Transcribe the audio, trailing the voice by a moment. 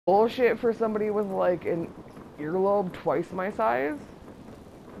bullshit for somebody with like an earlobe twice my size.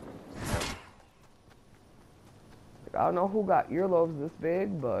 Like, I don't know who got earlobes this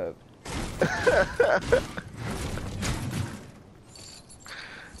big, but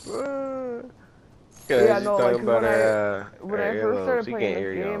yeah, You no, like talking 'cause about when I her first started earlobes. You playing can't this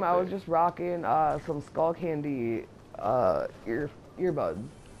hear you game, all I was day. just rocking some Skull Candy earbuds.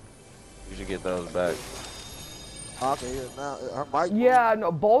 You should get those back. I can hear it now. Her mic moved. Yeah,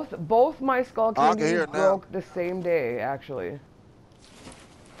 no, both my Skull I can hear Candies it now. broke the same day, actually.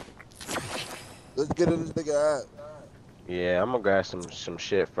 Let's get in this nigga ass. Yeah, I'm gonna grab some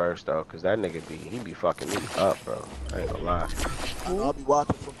shit first though, cause that nigga he be fucking me up, bro. I ain't gonna lie. I know I'll be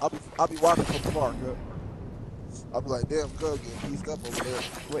watching from far, girl. I'll be like, damn, cuz getting pieced up over there.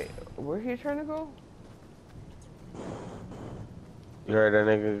 Wait, where he trying to go? You heard that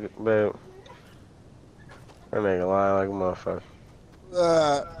nigga, babe? That nigga lying like a motherfucker.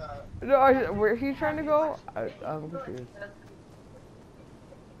 No, where he trying to go? I'm confused.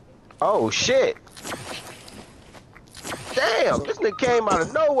 Oh shit! Damn, this nigga came out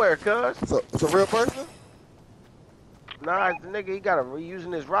of nowhere, cuz. So it's a real person? Nah, the nigga, he got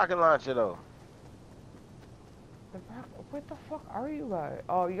reusing his rocket launcher though. What the fuck are you guys?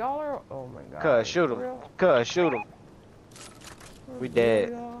 Oh, y'all are. Oh my god. Cuz, shoot him. Cuz, shoot him. We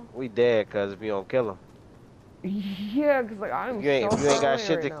dead. We dead, cuz, if you don't kill him. Yeah, cause like I'm If you ain't got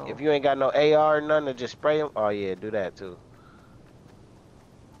shit right to, now. if you ain't got no AR or nothing to just spray him, oh yeah, do that too.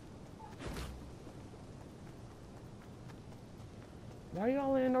 Why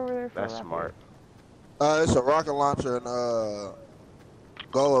y'all land over there for That's a rocket? smart. It's a rocket launcher and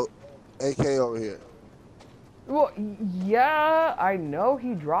go AK over here. Well, yeah, I know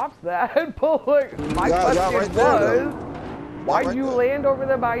he drops that, but like my Y'all question right there, was, why'd right you there. land over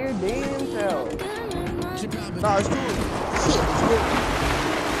there by your damn self? Nah, it's true. Shit, it's true.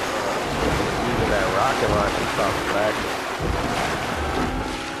 Using that rocket launcher, stop flashing.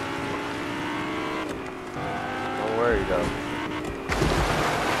 Don't worry though.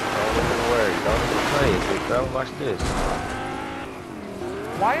 Don't even worry. Don't even play it, big bro. Watch this.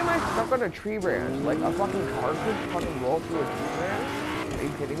 Why am I stuck on a tree branch? Like a fucking car could fucking roll through a tree branch? Are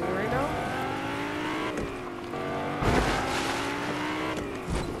you kidding me right now?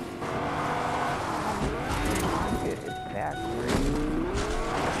 It's backwards.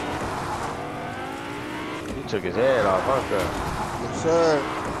 He took his head off, huh, cuz? Yes, sir.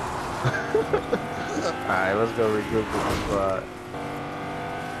 Alright, let's go regroup with the squad.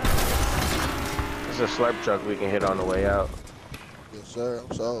 It's a slurp truck we can hit on the way out. Yes, sir.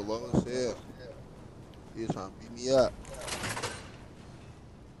 I'm so low as hell. He's trying to beat me up.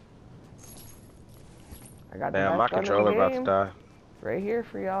 I got Damn, the my best gun in controller the about to game. die. Right here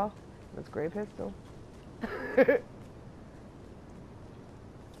for y'all. That's a great pistol.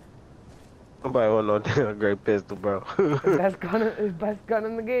 Nobody want no damn great pistol, bro. His best gun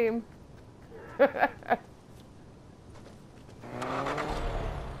in the game.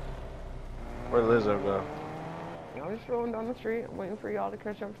 Where'd Lizzo go? I'm just rolling down the street. I'm waiting for y'all to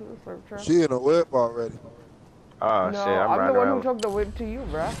catch up to the slurp truck. She in a whip already. Oh No, shit, I'm the riding one around. who took the whip to you,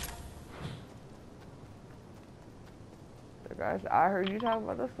 bruh. So guys, I heard you talking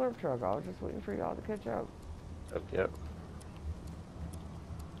about the slurp truck. I was just waiting for y'all to catch up. Yep.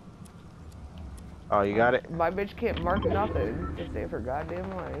 Oh, you got it? My bitch can't mark nothing to save her goddamn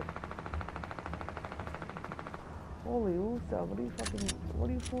life. Holy Usa, what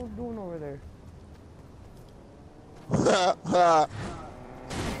are you fools doing over there? Right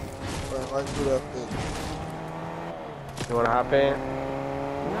through that thing. You wanna hop in? No,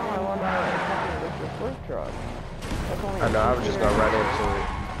 I want to fucking with the slurp truck. That's only I know, I was just gonna run into it.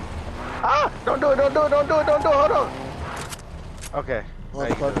 Ah! Don't do it, hold on! Okay. Now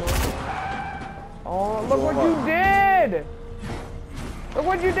you good. Oh, look what you did! Look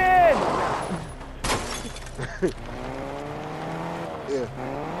what you did! Yeah.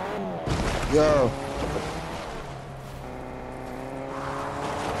 Yo.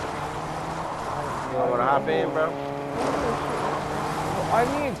 You wanna hop in, bro? I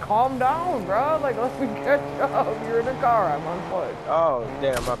mean, calm down, bro. Like, let me catch up. You're in a car. I'm on foot. Oh,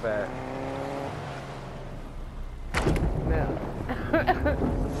 damn, my bad. Man.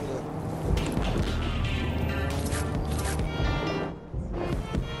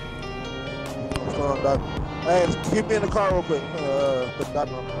 What's going on, Doc? Hey, keep me in the car real quick. Put Doc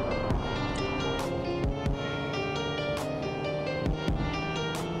on.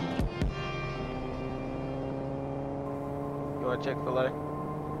 You want Chick-fil-A?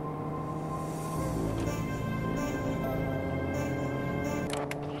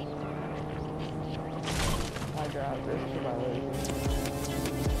 I drive this to my lady.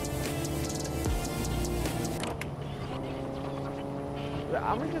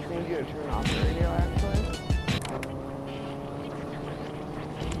 gonna just need you to turn off the radio, actually.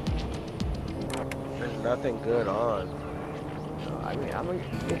 There's nothing good on. I mean,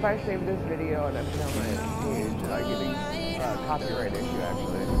 if I save this video and I put it on my page, I get a copyright issue,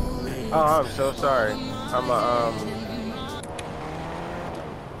 actually. Oh, I'm so sorry.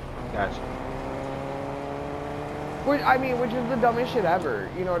 Gotcha. Which is the dumbest shit ever.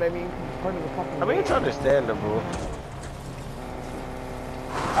 You know what I mean? It's part of the fucking. I mean, it's understandable.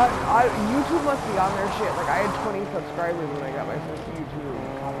 YouTube must be on their shit. Like, I had 20 subscribers when I got my first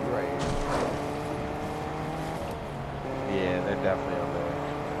YouTube copyright. Yeah, they're definitely on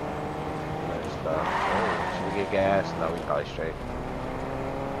their stuff. Oh, should we get gas? No, we probably straight.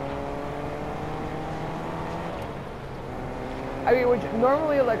 I mean, which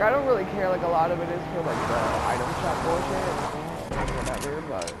normally, like, I don't really care. Like, a lot of it is for, like, the item shop bullshit and whatever,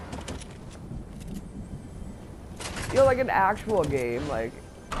 but... You know, like, an actual game, like,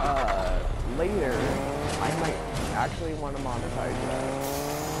 later, I might actually want to monetize that.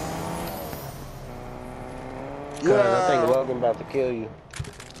 Yeah, I think Logan about to kill you.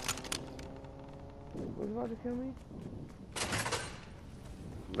 Who's about to kill me?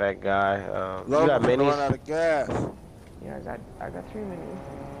 That guy. You Logan got minis? run out of gas. Yeah, I got 3 minis.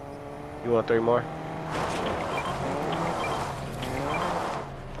 You want 3 more?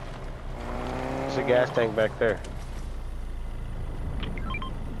 There's a gas tank back there.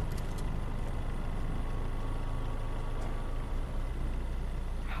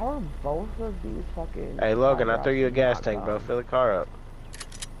 How are both of these fucking... Hey Logan, I threw you a gas tank, bro. Fill the car up.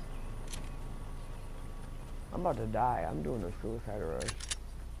 I'm about to die. I'm doing a suicide rush.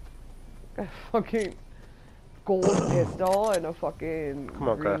 A fucking gold pistol and a fucking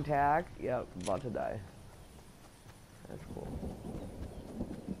green tack. Yep, about to die. That's cool.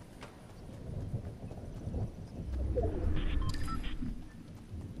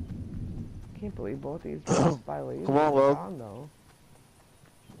 Can't believe both these by Lee. Come on, Lo. Though.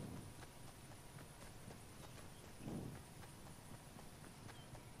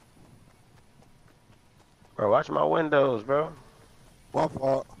 Bro, watch my windows, bro. My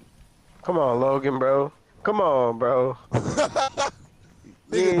fault. Come on, Logan, bro. Come on, bro.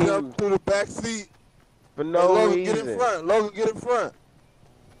 Nigga jumped through the back seat. For no Logan, reason. get in front. Logan, get in front.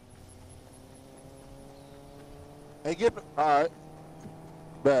 Hey, get... Alright.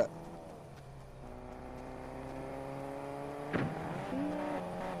 Back.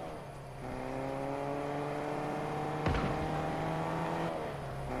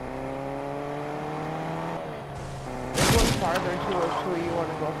 Farther to or two, you want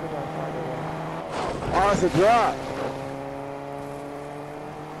to go for that farther one? Oh, it's a drop.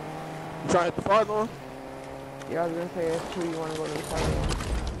 You trying to hit the farther one? Yeah, I was gonna say it's two, you want to go to the farther one?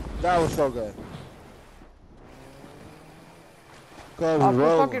 That was so good. Oh,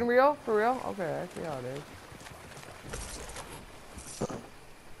 for fucking real? For real? Okay, I see how it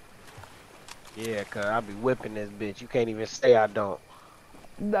is. Yeah, cuz I be whipping this bitch. You can't even say I don't.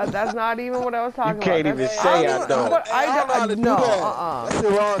 That's not even what I was talking about. You can't even say I don't. No, That's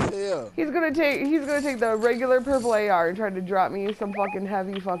shit wrong as hell. He's gonna take the regular purple AR and try to drop me some fucking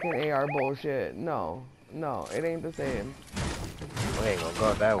heavy fucking AR bullshit. No, it ain't the same. We ain't gonna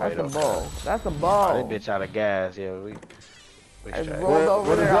go that way though. That's a bow. That's a bow. Oh, this bitch out of gas, yeah. We I rolled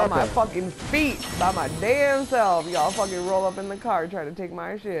over there on my fucking feet by my damn self. Y'all fucking roll up in the car trying to take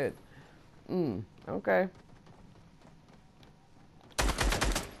my shit. Okay.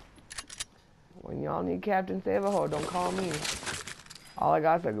 When y'all need Captain Save-A-Ho, don't call me. All I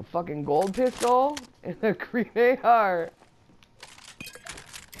got is a fucking gold pistol and a green AR.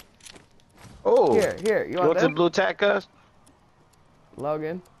 Oh. Here. You want the blue tack, cuz?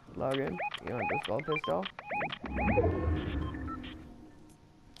 Logan, you want this gold pistol?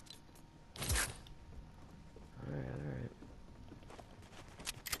 Alright.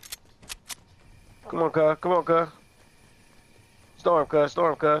 Come on, cuz. Storm,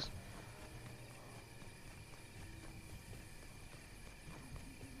 cuz.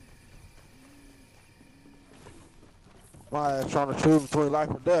 My ass trying to choose between life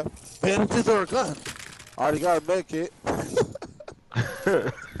or death. Bandages or a gun? Already got a med kit.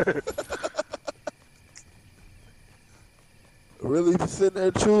 Really be sitting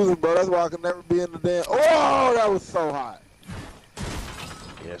there choosing, bro. That's why I can never be in the damn... Oh, that was so hot.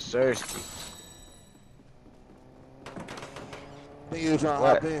 Yes, sir. Think you was trying to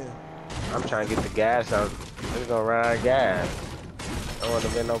hop in. I'm trying to get the gas out. We're gonna run out of gas. I wouldn't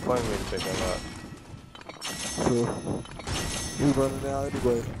have been no point in me to pick him up. Sure. He's running down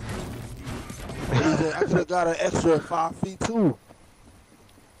anyway. I could have got an extra 5 feet too.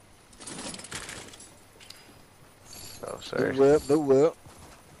 No, sir. The whip.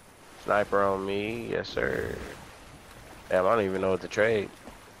 Sniper on me, yes sir. Damn, I don't even know what to trade.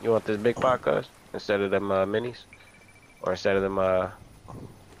 You want this big pot, cuz? Instead of them minis? Or instead of them I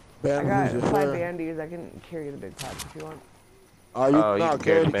got Bandies, 5 bandies. I can carry the big pots if you want. Oh, you no, can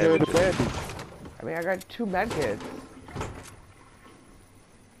carry the carry the bandages. bandies. I mean, I got 2 medkits.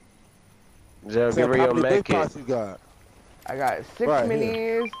 Zell, give her How your many med big kit. pots you got? I got 6 Right,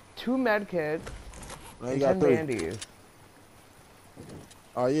 minis, 2 medkits, Now you and got 10 3. bandies.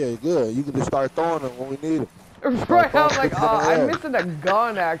 Oh yeah, good. You can just start throwing them when we need them. Right, I was like, oh, I'm missing a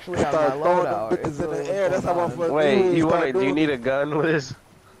gun actually on my Start throwing them loadout. bitches in the air. That's how I'm fucking. Wait, do you need a gun, Liz?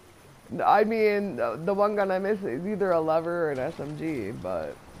 I mean, the one gun I miss is either a lever or an SMG,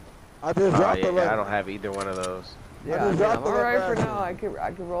 but I just dropped the lever. I don't have either one of those. yeah, I mean, I'm alright for now. I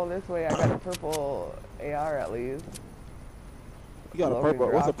can roll this way. I got a purple AR at least. You got a purple.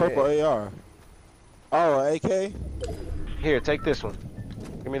 What's a purple AR? Oh, AK. Here, take this one.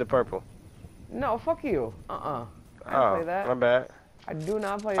 Give me the purple. No, fuck you. I don't play that. My bad. I do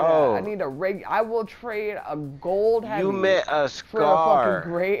not play that. I need a I will trade a gold heavy. You meant a scar. For a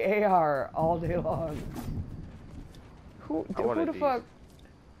fucking great AR all day long. Who the fuck?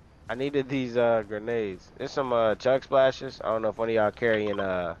 I needed these grenades. There's some chug splashes. I don't know if one of y'all carrying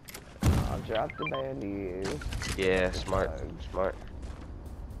I'll drop the bandies. Yeah, smart.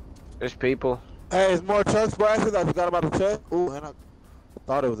 There's people. Hey, there's more chug splashes. I forgot about the chug. Ooh, and I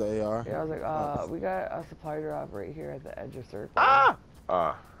thought it was an AR. Yeah, I was like, we got a supply drop right here at the edge of circle. Ah!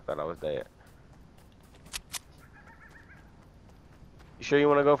 Ah, thought I was dead. You sure you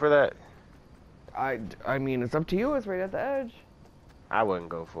want to go for that? I mean, it's up to you. It's right at the edge. I wouldn't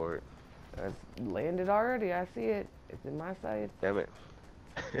go for it. It's landed already. I see it. It's in my sight. Damn it.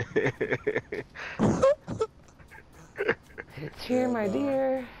 It's here, my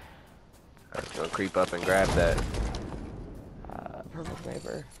dear. I'm just gonna creep up and grab that. Purple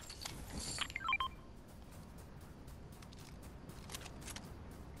sniper.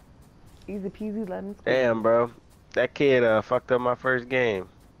 Easy peasy lemon squeezy. Damn, bro. That kid fucked up my first game.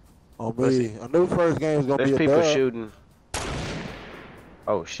 Oh, me. I knew first game was gonna be a There's people dub. shooting.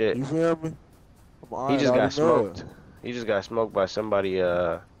 Oh, shit. You feel me? He just got smoked. He just got smoked by somebody,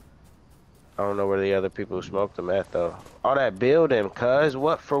 I don't know where the other people who smoked him at, though. All that building, cuz.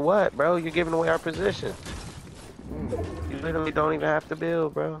 What for what, bro? You're giving away our position. You literally don't even have to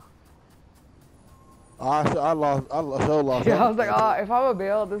build, bro. I lost. Yeah, I was like, if I'm a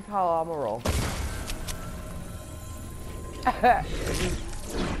build, this is how I'm gonna roll.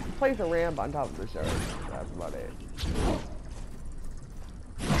 Place a ramp on top of the shark. That's about it.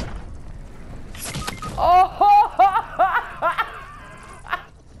 Oh!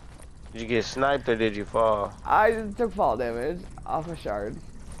 Did you get sniped or did you fall? I just took fall damage off a shard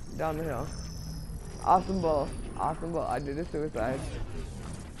down the hill. Awesome bull. Awesome bull. I did a suicide.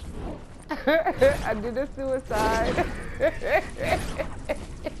 I did a suicide.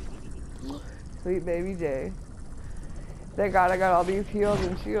 Sweet baby J. Thank God I got all these heals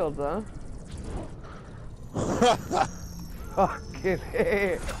and shields, huh? Fucking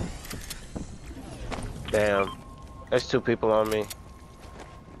hey. Damn. There's 2 people on me.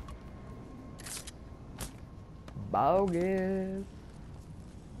 Bogus.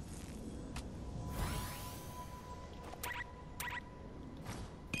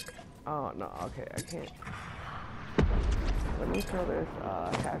 Oh no, okay, I can't. Let me throw this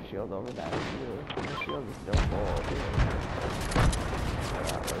half shield over that too. The shield is still full.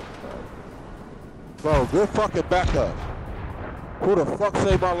 Bro, good fucking backup. Who the fuck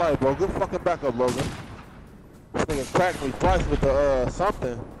saved my life, bro? Good fucking backup, Logan. This nigga cracked me twice with the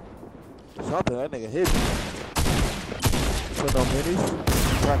something. Something, that nigga hit me. Put no minis.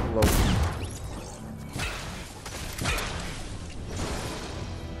 Cracking Logan.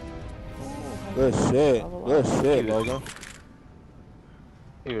 Good shit. Good shit, Logan.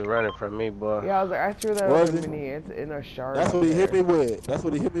 He was running from me, boy. Yeah, I was like, I threw that over mini. It's in a shard. That's what he hit me with. That's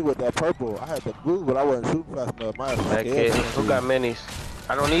what he hit me with, that purple. I had the blue, but I wasn't shooting fast enough. That kid, who got minis?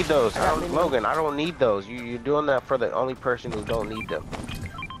 I don't need those. Logan, I don't need those. You're doing that for the only person who don't need them.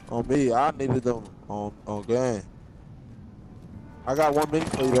 On me, I needed them on game. I got 1 mini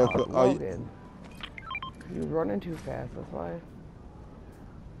for you though. Logan. You're running too fast, that's why.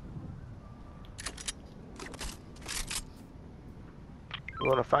 You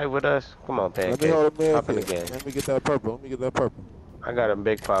wanna fight with us? Come on, Pancake. Let me hold a Hop in the game. Let me get that purple. Let me get that purple. I got a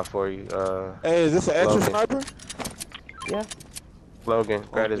big pot for you. Hey, is this an extra sniper? Yeah. Logan,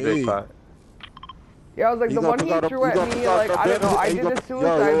 grab his big pot. Yeah, I was like, the one he threw at me, like, I don't know, I did a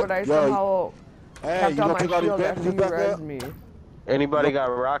suicide, but I somehow kept on my shield after you rezzed me. Anybody got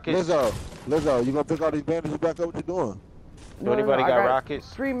rockets? Lizzo, you gonna pick all these bandages back up? What you doing? Do anybody got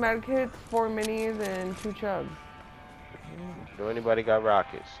rockets? 3 medkits, 4 minis, and 2 chugs. Do anybody got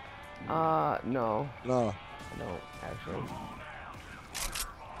rockets? No. No. I don't, actually.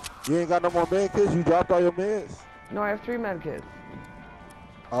 You ain't got no more medkits? You dropped all your meds? No, I have 3 medkits.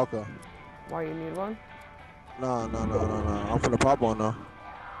 Okay. Why, you need one? No. I'm finna pop one though.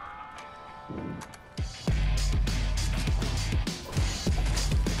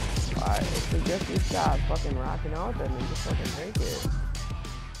 I suggest you stop fucking rocking out then and just fucking take it.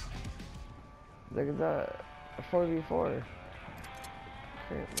 Look at that. A 4v4.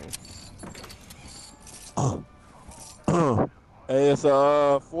 Currently. Hey, it's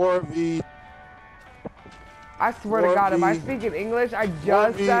a 4v. I swear to God, if I speak in English, I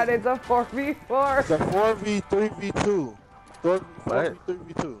just said it's a 4v4. It's a 4v3v2.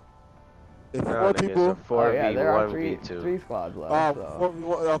 4v3v2. It's 4 people. It's a 4v1v2. Yeah, there are 3 squads left. So.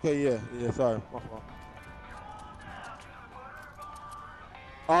 4v1. Okay, yeah, sorry. My fault.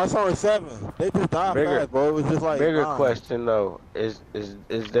 Oh, it's only 7. They just died fast, bro. It was just like bigger question though. Is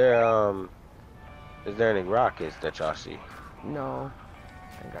there any rockets that y'all see? No.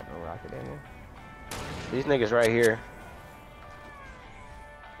 I ain't got no rocket ammo. These niggas right here.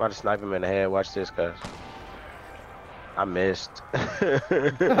 About to snipe him in the head. Watch this, cuz. I missed.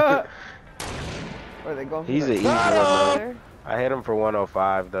 Where they going? He's an easy one though. I hit him for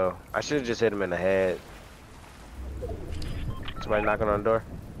 105 though. I should have just hit him in the head. Somebody knocking on the door?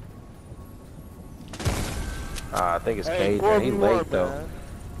 I think it's Cajun. He late though. Man.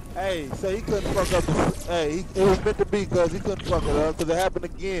 Hey, say he couldn't fuck up. It was meant to be because he couldn't fuck it up because it happened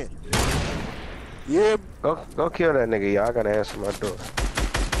again. Yeah. Go kill that nigga, y'all. I gotta answer my door.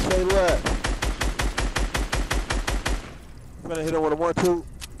 Say left. I'm gonna hit him with a 1-2.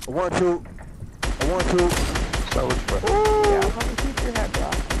 A 1-2. A 1-2. So much fun. Yeah, fucking keep your head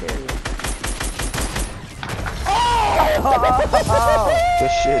off. I dare you. Oh!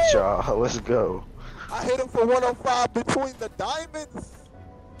 Good shit, y'all. Let's go. I hit him for 105 between the diamonds.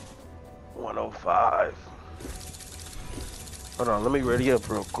 105. Hold on, let me ready up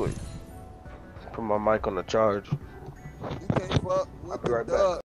real quick. Put my mic on the charge. You can't fuck with I'll be right back.